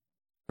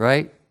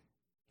 Right?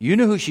 You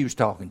knew who she was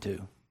talking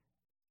to.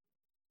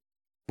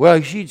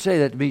 Well, she'd say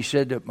that to me, she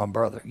said to my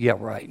brother. Yeah,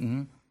 right.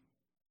 Mm-hmm.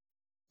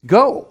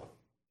 Go.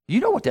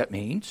 You know what that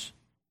means.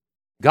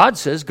 God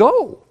says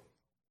go.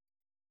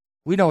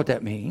 We know what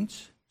that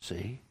means.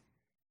 See?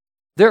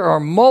 There are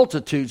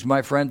multitudes,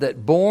 my friend,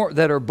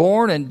 that are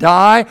born and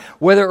die,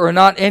 whether or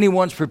not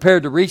anyone's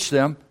prepared to reach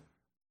them.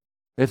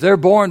 If they're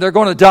born, they're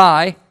going to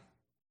die.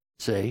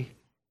 See?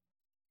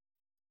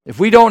 If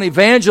we don't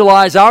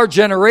evangelize our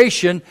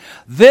generation,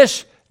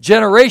 this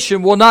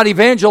generation will not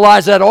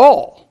evangelize at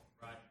all.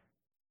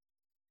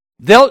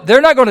 They're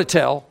not going to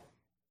tell.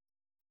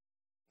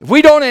 If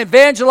we don't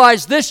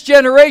evangelize this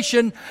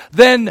generation,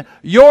 then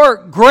your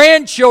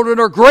grandchildren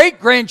or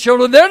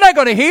great-grandchildren, they're not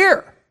going to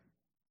hear.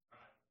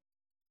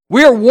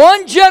 We are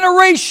one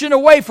generation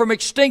away from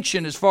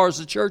extinction as far as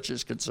the church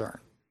is concerned.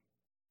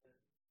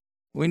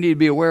 We need to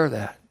be aware of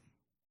that.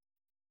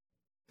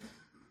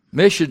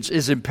 Missions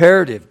is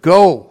imperative.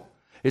 Go.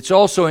 It's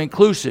also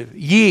inclusive.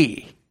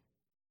 Ye.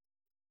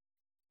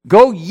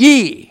 Go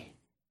ye.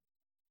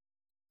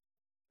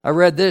 I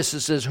read this.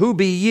 It says, who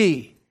be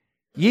ye?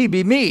 Ye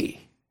be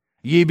me.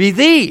 Ye be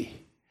thee.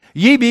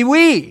 Ye be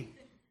we.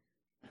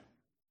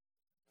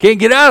 Can't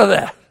get out of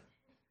that.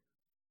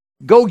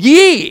 Go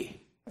ye.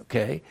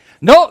 Okay.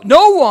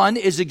 No one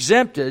is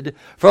exempted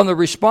from the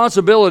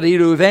responsibility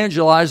to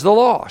evangelize the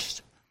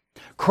lost.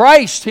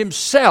 Christ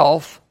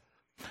himself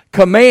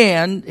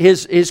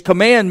his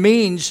command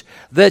means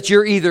that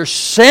you're either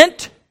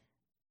sent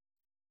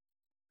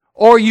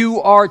or you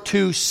are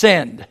to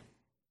send.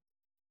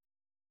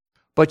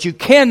 But you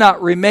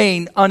cannot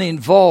remain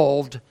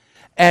uninvolved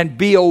and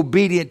be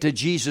obedient to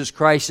Jesus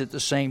Christ at the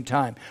same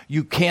time.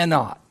 You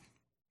cannot.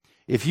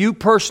 If you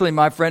personally,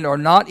 my friend, are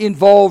not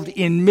involved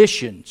in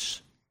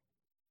missions,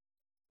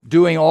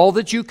 doing all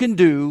that you can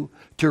do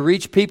to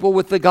reach people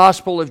with the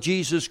gospel of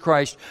Jesus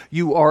Christ,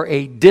 you are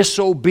a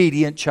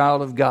disobedient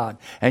child of God.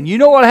 And you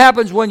know what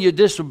happens when you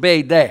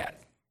disobey that?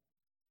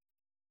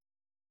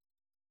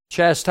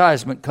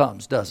 Chastisement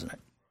comes, doesn't it?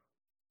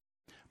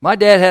 My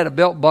dad had a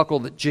belt buckle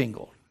that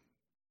jingled.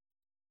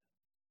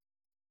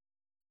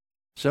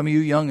 Some of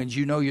you youngins,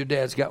 you know your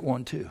dad's got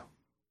one too.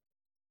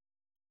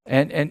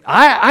 And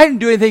I didn't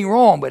do anything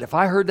wrong, but if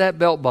I heard that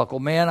belt buckle,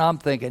 man, I'm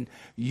thinking,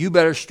 you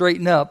better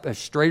straighten up,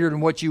 straighter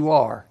than what you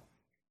are.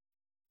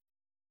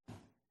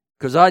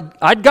 Because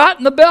I'd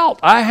gotten the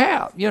belt. I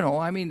have.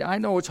 I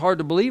know it's hard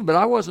to believe, but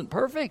I wasn't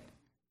perfect.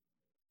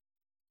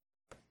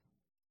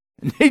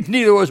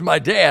 Neither was my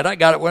dad. I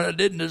got it when I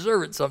didn't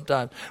deserve it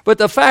sometimes. But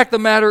the fact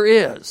of the matter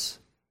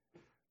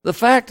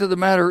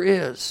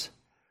is,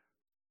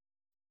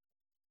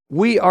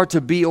 we are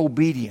to be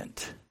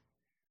obedient.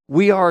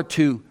 We are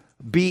to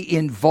be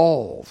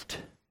involved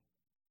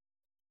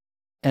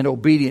and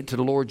obedient to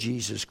the Lord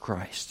Jesus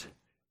Christ.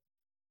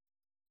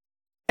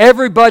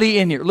 Everybody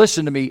in here,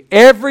 listen to me,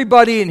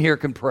 everybody in here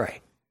can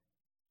pray.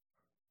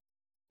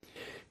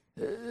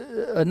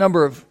 A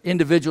number of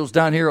individuals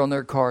down here on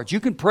their cards,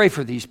 you can pray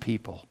for these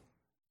people.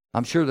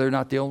 I'm sure they're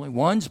not the only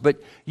ones, but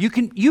you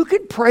can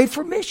pray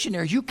for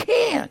missionaries. You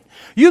can.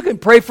 You can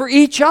pray for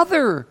each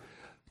other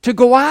to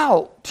go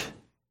out.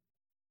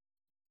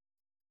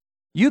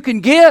 You can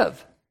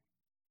give.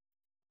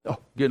 Oh,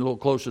 getting a little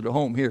closer to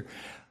home here.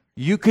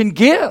 You can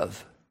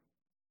give.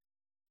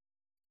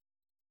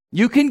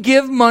 You can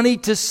give money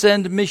to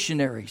send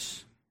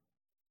missionaries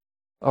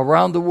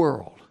around the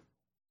world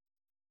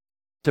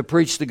to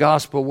preach the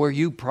gospel where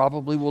you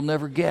probably will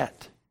never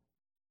get.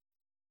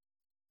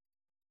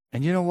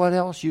 And you know what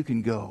else? You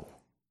can go.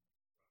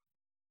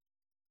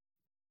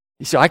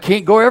 You say, I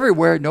can't go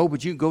everywhere. No,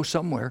 but you can go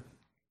somewhere.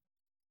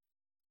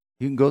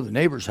 You can go to the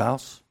neighbor's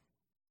house.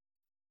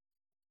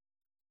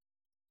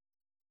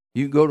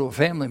 You can go to a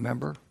family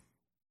member.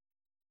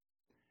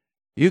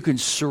 You can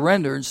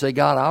surrender and say,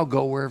 God, I'll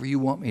go wherever you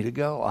want me to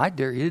go. I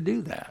dare you to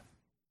do that.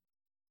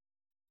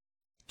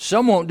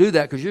 Some won't do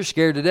that because you're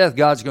scared to death.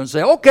 God's going to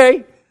say,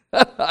 okay,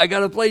 I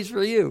got a place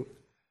for you.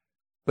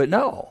 But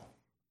no.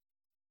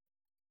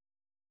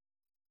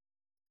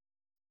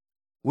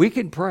 We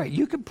can pray.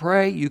 You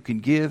can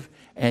give,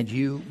 and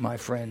you, my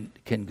friend,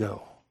 can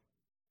go.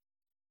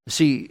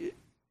 See,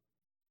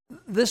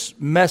 this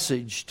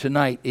message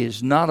tonight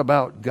is not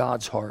about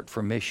God's heart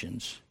for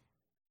missions,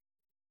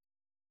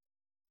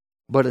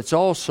 but it's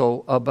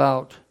also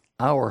about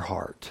our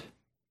heart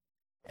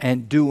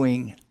and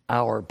doing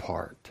our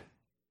part.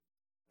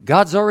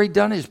 God's already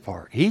done his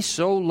part. He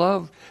so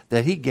loved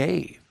that he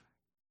gave.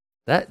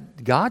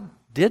 That God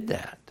did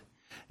that.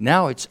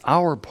 Now it's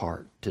our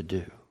part to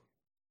do.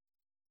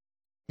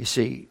 You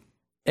see,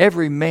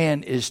 every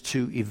man is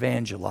to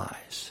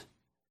evangelize.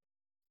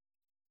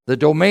 The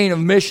domain of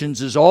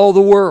missions is all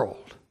the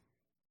world.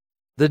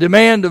 The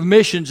demand of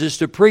missions is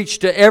to preach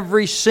to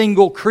every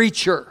single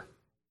creature.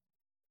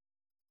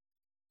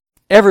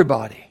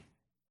 Everybody.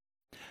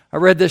 I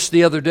read this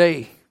the other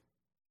day.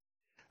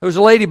 There was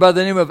a lady by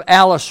the name of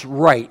Alice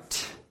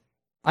Knight.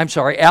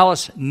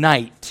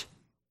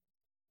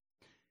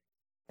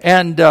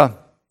 And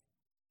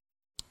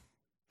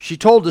she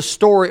told the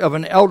story of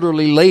an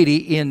elderly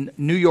lady in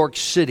New York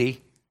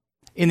City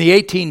in the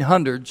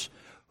 1800s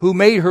who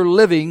made her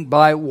living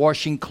by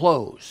washing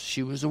clothes.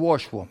 She was a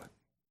washwoman.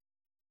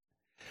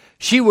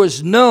 She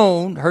was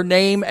known, her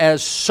name,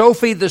 as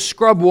Sophie the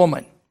Scrub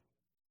Woman.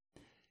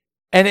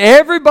 And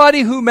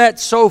everybody who met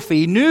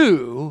Sophie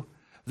knew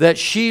that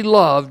she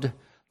loved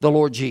the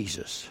Lord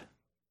Jesus.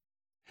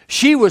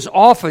 She was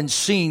often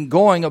seen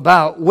going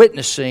about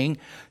witnessing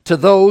to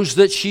those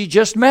that she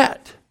just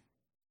met.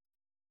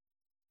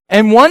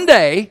 And one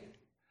day,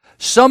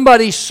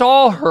 somebody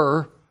saw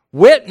her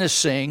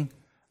witnessing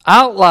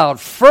out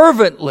loud,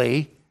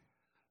 fervently,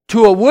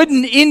 to a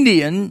wooden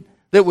Indian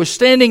that was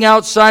standing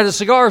outside a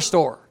cigar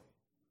store.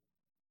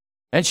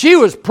 And she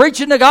was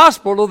preaching the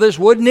gospel to this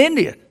wooden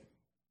Indian.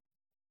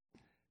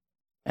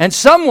 And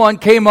someone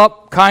came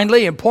up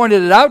kindly and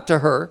pointed it out to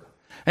her.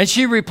 And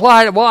she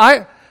replied,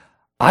 well,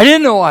 I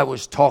didn't know I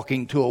was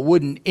talking to a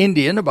wooden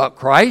Indian about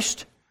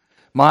Christ.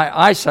 My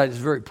eyesight is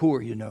very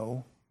poor, you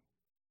know.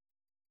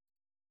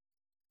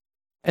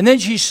 And then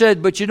she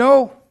said, but you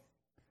know,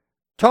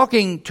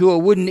 talking to a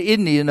wooden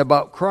Indian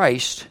about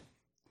Christ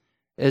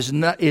is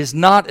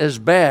not as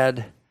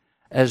bad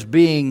as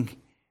being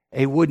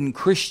a wooden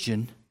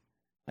Christian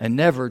and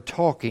never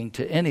talking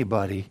to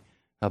anybody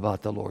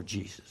about the Lord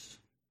Jesus.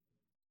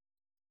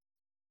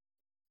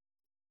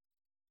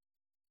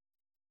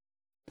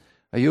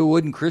 Are you a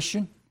wooden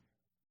Christian?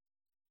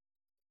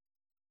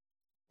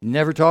 You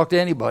never talk to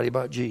anybody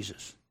about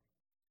Jesus.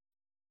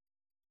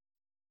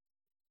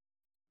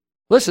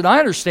 Listen, I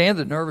understand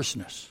the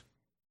nervousness.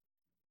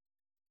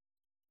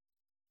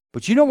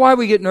 But you know why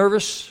we get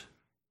nervous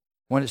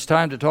when it's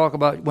time to talk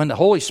about, when the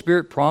Holy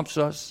Spirit prompts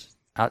us?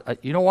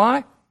 You know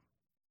why?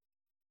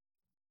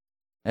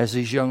 As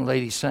these young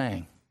ladies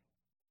sang,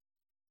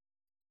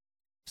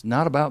 it's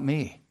not about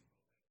me.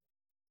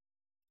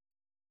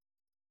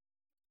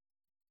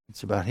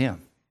 It's about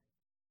Him.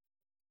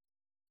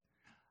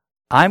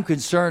 I'm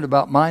concerned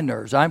about my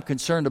nerves. I'm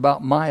concerned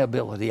about my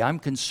ability. I'm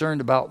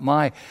concerned about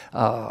my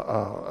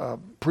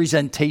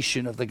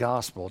presentation of the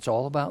gospel. It's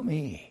all about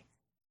me.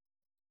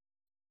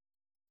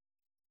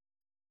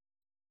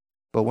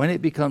 But when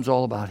it becomes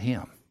all about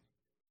Him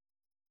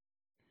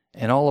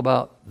and all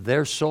about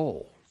their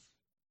soul,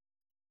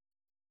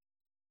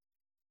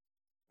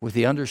 with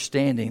the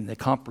understanding, the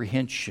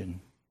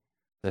comprehension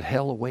that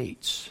hell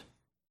awaits,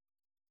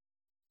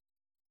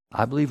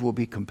 I believe we'll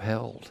be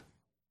compelled.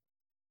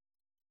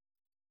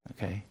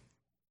 Okay?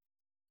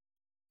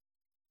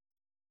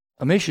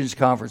 A missions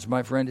conference,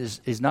 my friend,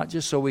 is not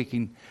just so we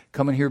can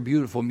come and hear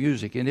beautiful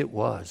music, and it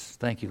was.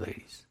 Thank you,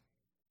 ladies.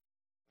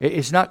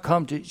 It's not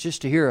come to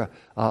just to hear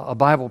a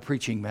Bible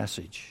preaching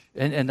message,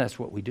 and that's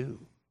what we do.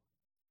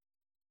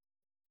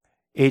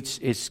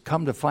 It's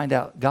come to find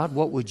out, God,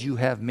 what would you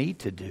have me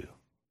to do?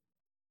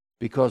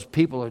 Because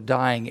people are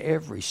dying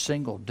every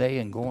single day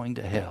and going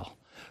to hell.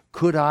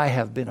 Could I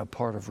have been a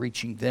part of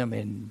reaching them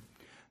in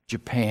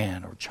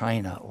Japan or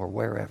China or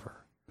wherever?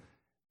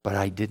 But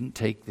I didn't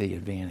take the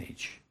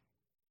advantage.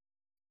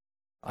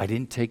 I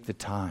didn't take the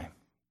time.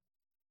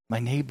 My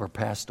neighbor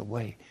passed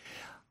away.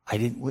 I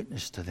didn't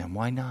witness to them.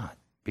 Why not?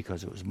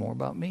 Because it was more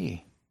about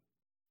me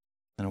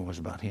than it was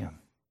about Him.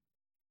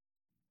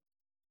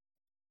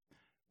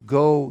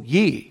 Go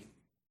ye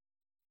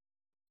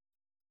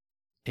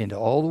into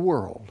all the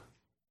world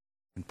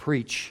and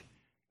preach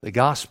the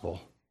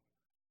gospel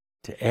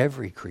to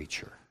every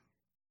creature,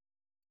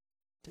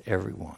 to everyone.